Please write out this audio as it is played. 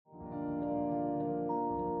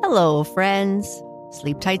Hello, friends.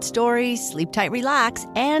 Sleep Tight Stories, Sleep Tight Relax,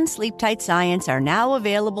 and Sleep Tight Science are now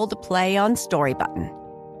available to play on Story Button,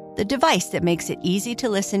 the device that makes it easy to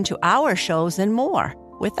listen to our shows and more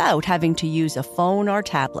without having to use a phone or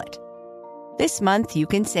tablet. This month, you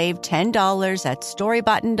can save $10 at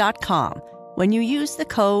storybutton.com when you use the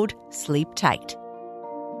code SLEEPTIGHT.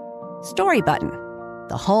 Story Button,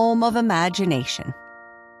 the home of imagination.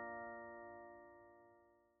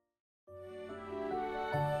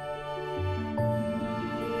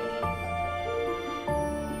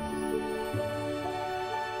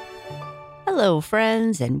 Hello,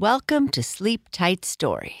 friends, and welcome to Sleep Tight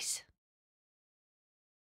Stories.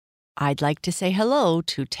 I'd like to say hello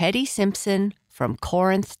to Teddy Simpson from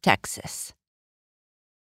Corinth, Texas.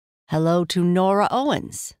 Hello to Nora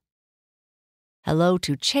Owens. Hello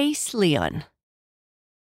to Chase Leon.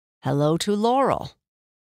 Hello to Laurel.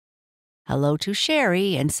 Hello to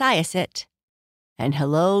Sherry and Syosset. And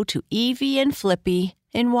hello to Evie and Flippy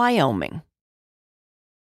in Wyoming.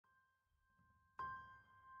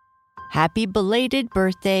 Happy belated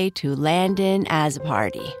birthday to Landon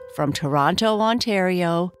Azaparty from Toronto,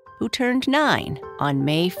 Ontario, who turned 9 on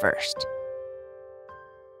May 1st.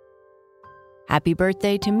 Happy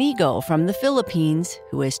birthday to Migo from the Philippines,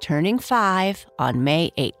 who is turning 5 on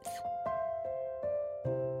May 8th.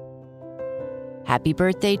 Happy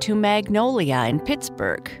birthday to Magnolia in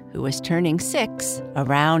Pittsburgh, who is turning 6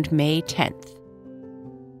 around May 10th.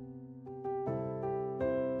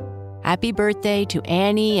 Happy birthday to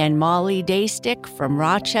Annie and Molly Daystick from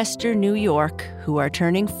Rochester, New York, who are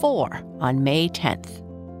turning 4 on May 10th.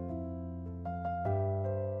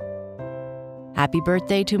 Happy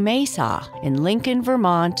birthday to Mesa in Lincoln,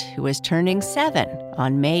 Vermont, who is turning 7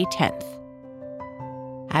 on May 10th.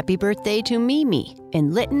 Happy birthday to Mimi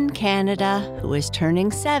in Lytton, Canada, who is turning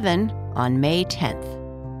 7 on May 10th.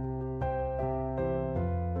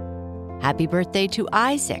 Happy birthday to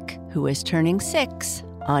Isaac, who is turning 6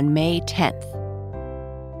 on May 10th.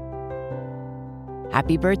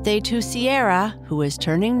 Happy birthday to Sierra, who is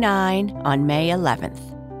turning 9 on May 11th.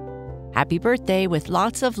 Happy birthday with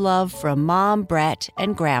lots of love from Mom, Brett,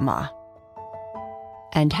 and Grandma.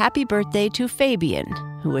 And happy birthday to Fabian,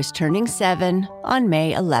 who is turning 7 on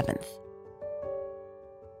May 11th.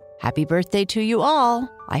 Happy birthday to you all.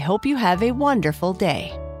 I hope you have a wonderful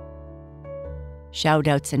day.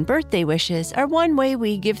 Shout-outs and birthday wishes are one way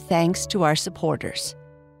we give thanks to our supporters.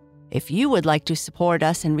 If you would like to support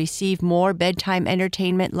us and receive more bedtime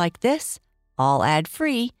entertainment like this, all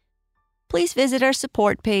ad-free, please visit our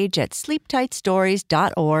support page at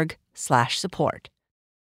sleeptightstories.org/support.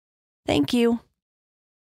 Thank you.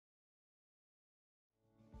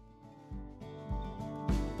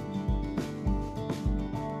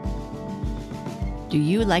 Do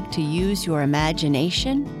you like to use your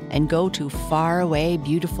imagination and go to faraway,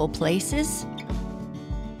 beautiful places?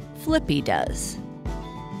 Flippy does.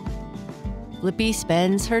 Flippy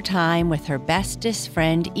spends her time with her bestest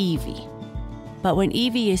friend, Evie. But when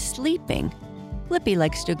Evie is sleeping, Flippy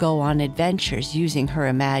likes to go on adventures using her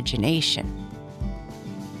imagination.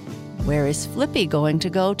 Where is Flippy going to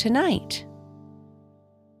go tonight?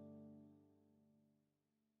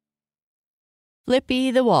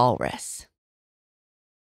 Flippy the Walrus.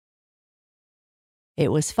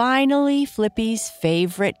 It was finally Flippy's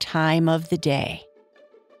favorite time of the day.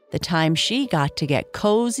 The time she got to get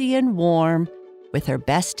cozy and warm with her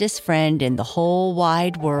bestest friend in the whole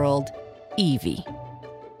wide world, Evie.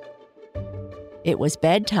 It was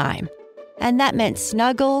bedtime, and that meant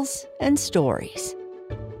snuggles and stories.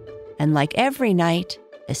 And like every night,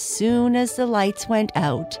 as soon as the lights went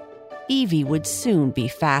out, Evie would soon be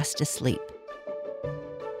fast asleep.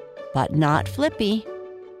 But not Flippy.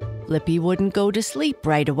 Flippy wouldn't go to sleep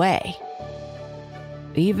right away.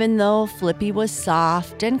 Even though Flippy was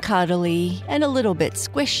soft and cuddly and a little bit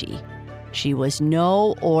squishy, she was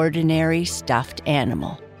no ordinary stuffed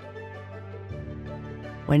animal.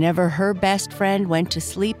 Whenever her best friend went to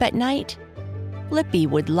sleep at night, Flippy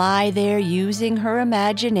would lie there using her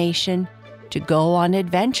imagination to go on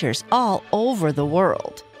adventures all over the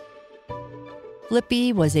world.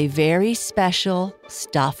 Flippy was a very special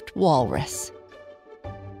stuffed walrus.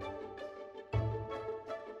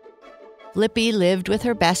 Flippy lived with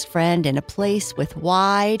her best friend in a place with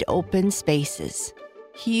wide open spaces,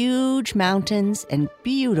 huge mountains, and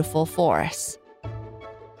beautiful forests.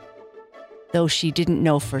 Though she didn't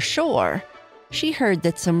know for sure, she heard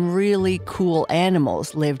that some really cool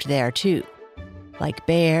animals lived there too, like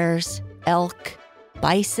bears, elk,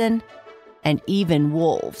 bison, and even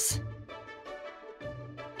wolves.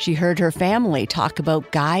 She heard her family talk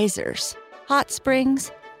about geysers, hot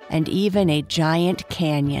springs, and even a giant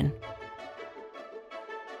canyon.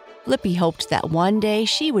 Flippy hoped that one day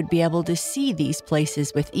she would be able to see these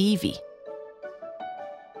places with Evie.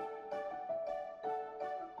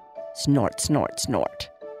 Snort, snort, snort.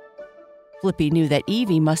 Flippy knew that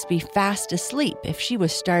Evie must be fast asleep if she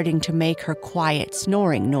was starting to make her quiet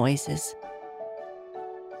snoring noises.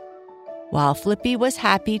 While Flippy was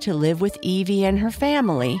happy to live with Evie and her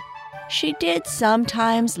family, she did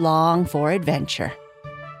sometimes long for adventure.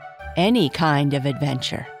 Any kind of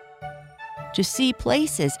adventure. To see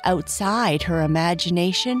places outside her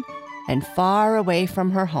imagination and far away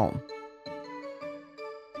from her home.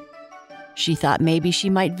 She thought maybe she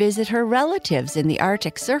might visit her relatives in the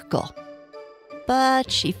Arctic Circle, but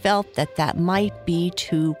she felt that that might be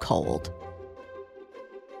too cold.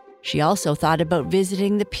 She also thought about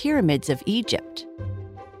visiting the pyramids of Egypt,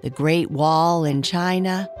 the Great Wall in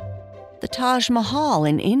China, the Taj Mahal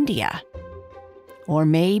in India, or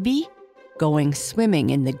maybe going swimming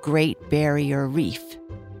in the Great Barrier Reef.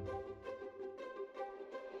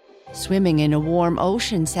 Swimming in a warm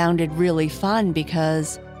ocean sounded really fun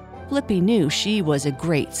because Flippy knew she was a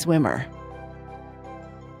great swimmer.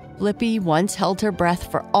 Flippy once held her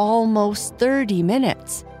breath for almost 30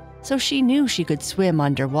 minutes, so she knew she could swim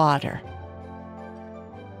underwater.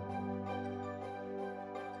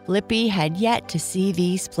 Flippy had yet to see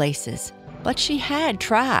these places, but she had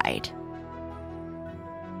tried.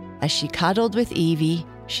 As she cuddled with Evie,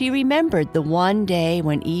 she remembered the one day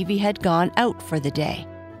when Evie had gone out for the day,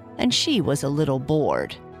 and she was a little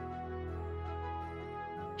bored.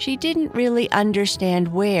 She didn't really understand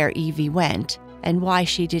where Evie went and why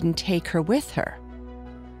she didn't take her with her.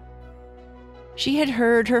 She had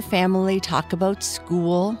heard her family talk about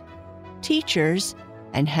school, teachers,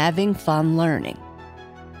 and having fun learning.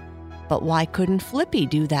 But why couldn't Flippy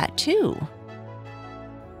do that too?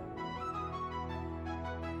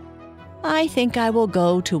 I think I will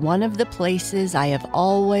go to one of the places I have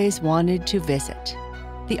always wanted to visit,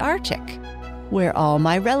 the Arctic, where all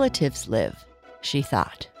my relatives live, she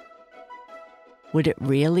thought. Would it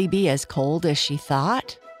really be as cold as she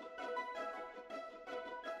thought?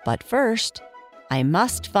 But first, I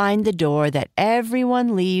must find the door that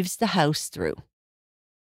everyone leaves the house through.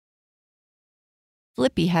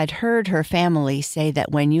 Flippy had heard her family say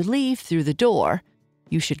that when you leave through the door,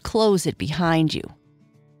 you should close it behind you.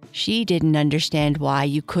 She didn't understand why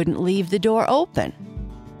you couldn't leave the door open.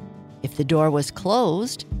 If the door was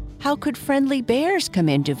closed, how could friendly bears come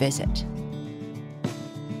in to visit?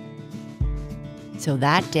 So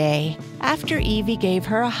that day, after Evie gave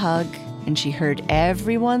her a hug and she heard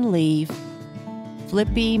everyone leave,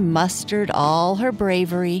 Flippy mustered all her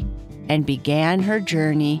bravery and began her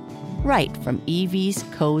journey right from Evie's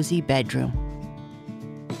cozy bedroom.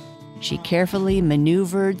 She carefully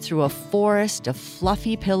maneuvered through a forest of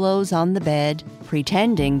fluffy pillows on the bed,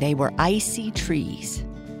 pretending they were icy trees.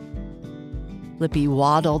 Flippy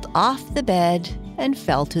waddled off the bed and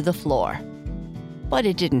fell to the floor. But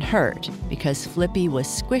it didn't hurt because Flippy was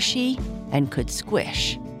squishy and could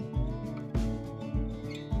squish.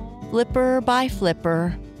 Flipper by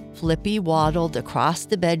flipper, Flippy waddled across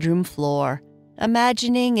the bedroom floor,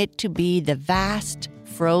 imagining it to be the vast,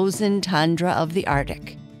 frozen tundra of the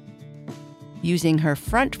Arctic. Using her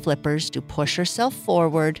front flippers to push herself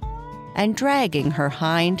forward and dragging her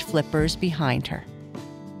hind flippers behind her.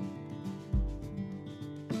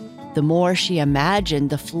 The more she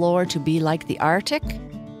imagined the floor to be like the Arctic,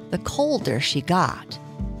 the colder she got.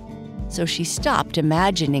 So she stopped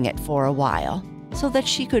imagining it for a while so that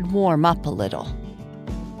she could warm up a little.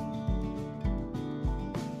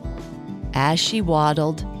 As she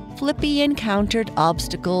waddled, Flippy encountered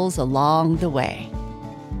obstacles along the way,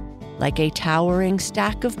 like a towering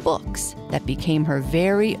stack of books that became her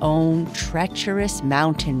very own treacherous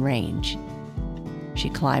mountain range. She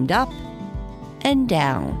climbed up and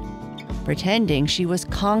down, pretending she was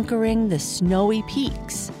conquering the snowy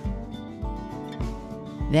peaks.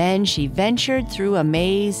 Then she ventured through a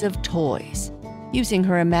maze of toys, using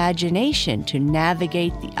her imagination to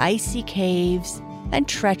navigate the icy caves and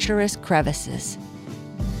treacherous crevices.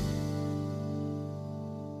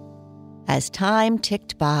 As time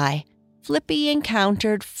ticked by, Flippy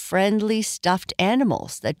encountered friendly stuffed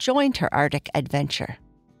animals that joined her Arctic adventure.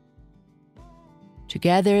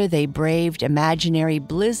 Together, they braved imaginary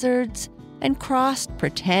blizzards and crossed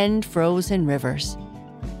pretend frozen rivers.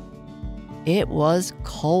 It was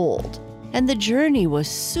cold, and the journey was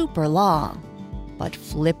super long, but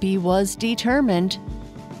Flippy was determined.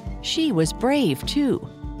 She was brave, too,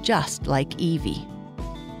 just like Evie.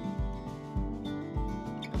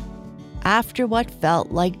 After what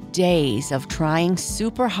felt like days of trying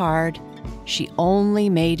super hard, she only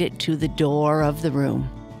made it to the door of the room.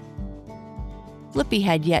 Flippy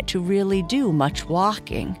had yet to really do much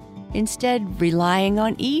walking, instead relying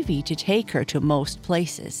on Evie to take her to most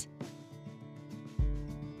places.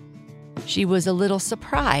 She was a little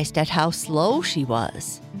surprised at how slow she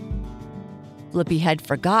was. Flippy had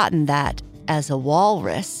forgotten that, as a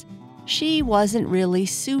walrus, she wasn't really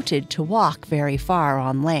suited to walk very far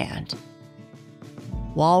on land.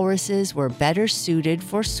 Walruses were better suited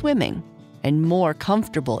for swimming and more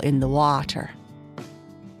comfortable in the water.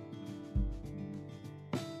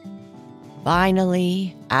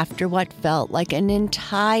 Finally, after what felt like an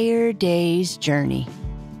entire day's journey,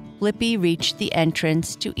 Flippy reached the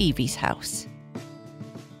entrance to Evie's house.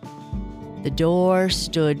 The door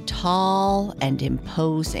stood tall and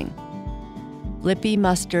imposing. Flippy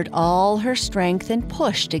mustered all her strength and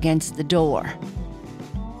pushed against the door.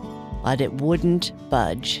 But it wouldn't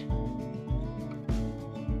budge.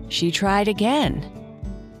 She tried again.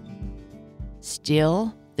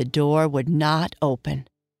 Still, the door would not open.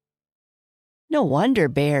 No wonder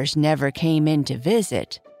bears never came in to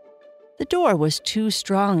visit. The door was too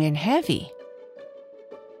strong and heavy.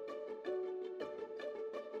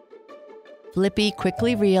 Flippy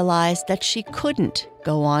quickly realized that she couldn't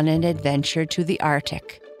go on an adventure to the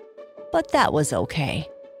Arctic. But that was okay.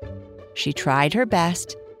 She tried her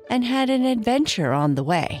best and had an adventure on the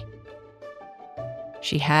way.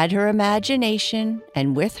 She had her imagination,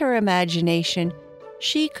 and with her imagination,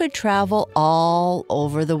 she could travel all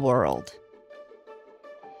over the world.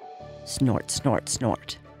 Snort, snort,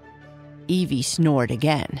 snort. Evie snored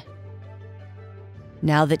again.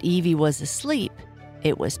 Now that Evie was asleep,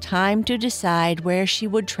 it was time to decide where she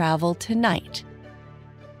would travel tonight.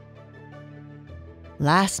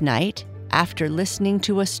 Last night, after listening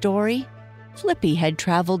to a story, Flippy had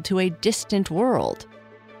traveled to a distant world,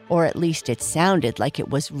 or at least it sounded like it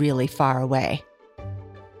was really far away.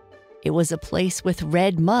 It was a place with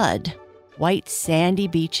red mud, white sandy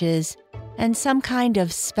beaches, and some kind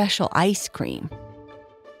of special ice cream.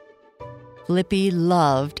 Flippy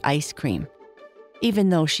loved ice cream, even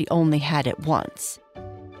though she only had it once.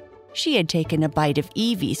 She had taken a bite of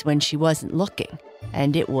Evie's when she wasn't looking,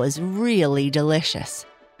 and it was really delicious.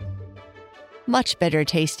 Much better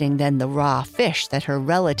tasting than the raw fish that her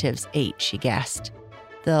relatives ate, she guessed,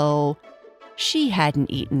 though she hadn't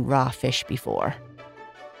eaten raw fish before.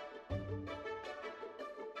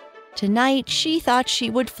 Tonight, she thought she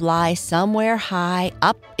would fly somewhere high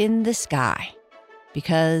up in the sky.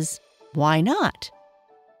 Because why not?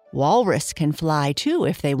 Walrus can fly too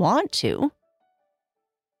if they want to.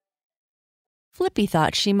 Flippy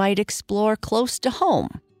thought she might explore close to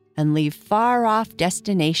home and leave far-off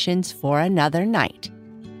destinations for another night.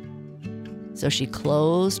 So she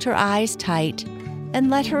closed her eyes tight and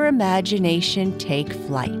let her imagination take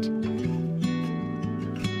flight.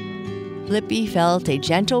 Flippy felt a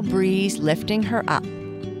gentle breeze lifting her up,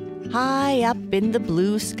 high up in the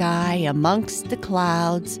blue sky amongst the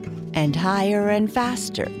clouds, and higher and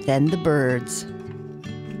faster than the birds.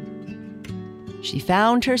 She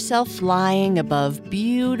found herself flying above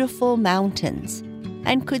beautiful mountains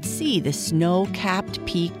and could see the snow-capped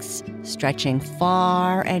peaks stretching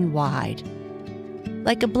far and wide,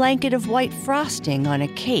 like a blanket of white frosting on a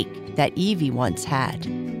cake that Evie once had.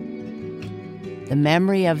 The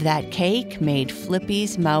memory of that cake made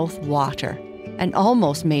Flippy's mouth water and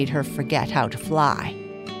almost made her forget how to fly,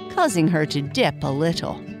 causing her to dip a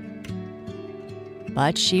little.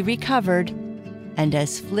 But she recovered, and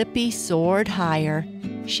as Flippy soared higher,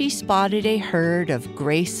 she spotted a herd of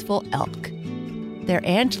graceful elk, their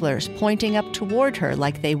antlers pointing up toward her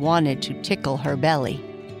like they wanted to tickle her belly.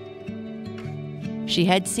 She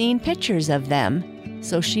had seen pictures of them,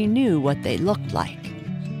 so she knew what they looked like.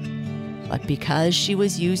 But because she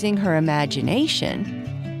was using her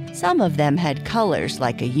imagination, some of them had colors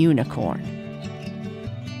like a unicorn.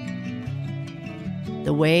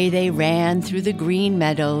 The way they ran through the green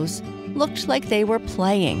meadows looked like they were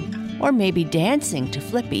playing, or maybe dancing to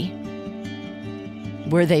Flippy.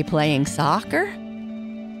 Were they playing soccer?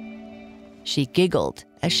 She giggled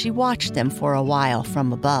as she watched them for a while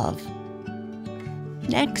from above.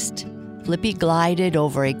 Next, Flippy glided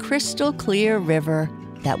over a crystal-clear river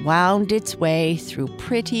that wound its way through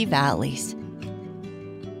pretty valleys.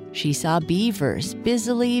 She saw beavers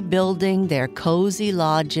busily building their cozy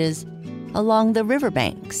lodges along the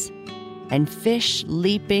riverbanks, and fish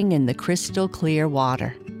leaping in the crystal-clear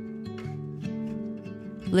water.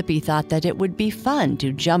 Flippy thought that it would be fun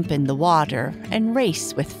to jump in the water and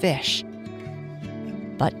race with fish.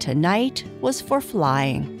 But tonight was for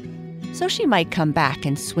flying, so she might come back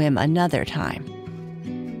and swim another time.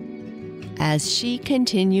 As she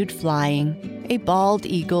continued flying, a bald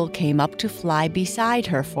eagle came up to fly beside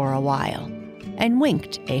her for a while, and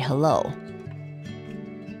winked a hello.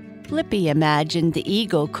 Flippy imagined the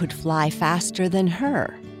eagle could fly faster than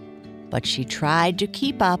her, but she tried to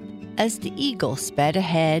keep up as the eagle sped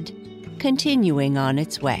ahead, continuing on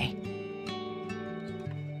its way.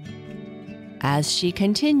 As she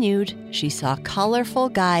continued, she saw colorful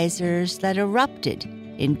geysers that erupted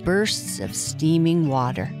in bursts of steaming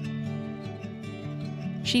water.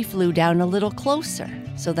 She flew down a little closer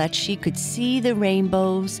so that she could see the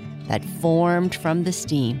rainbows that formed from the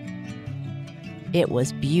steam. It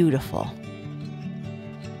was beautiful.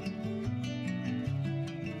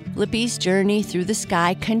 Flippy's journey through the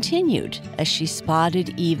sky continued as she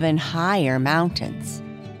spotted even higher mountains.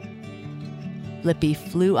 Flippy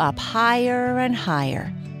flew up higher and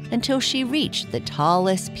higher until she reached the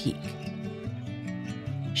tallest peak.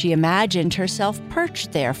 She imagined herself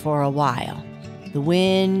perched there for a while, the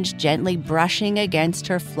wind gently brushing against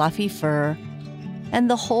her fluffy fur, and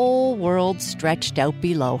the whole world stretched out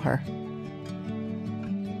below her.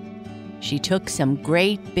 She took some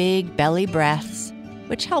great big belly breaths,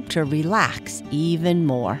 which helped her relax even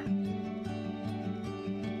more.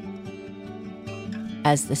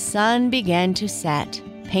 As the sun began to set,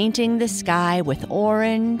 painting the sky with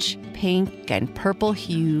orange, pink, and purple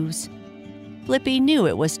hues, Flippy knew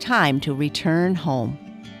it was time to return home.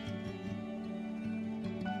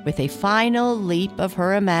 With a final leap of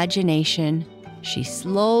her imagination, she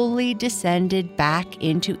slowly descended back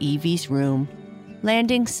into Evie's room,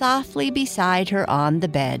 landing softly beside her on the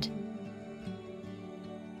bed.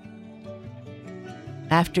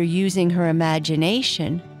 After using her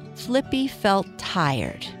imagination, Flippy felt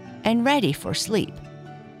tired and ready for sleep.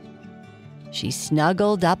 She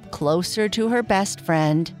snuggled up closer to her best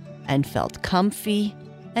friend and felt comfy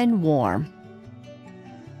and warm.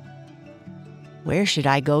 Where should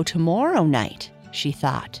I go tomorrow night? She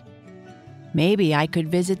thought. Maybe I could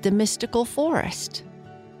visit the mystical forest.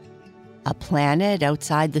 A planet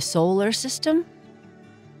outside the solar system?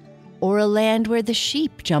 Or a land where the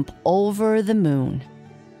sheep jump over the moon?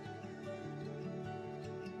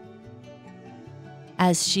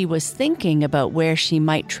 As she was thinking about where she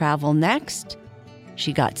might travel next,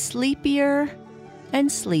 she got sleepier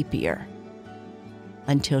and sleepier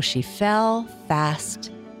until she fell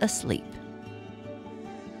fast asleep.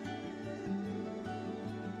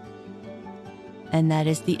 And that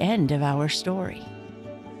is the end of our story.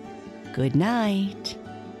 Good night.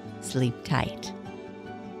 Sleep tight.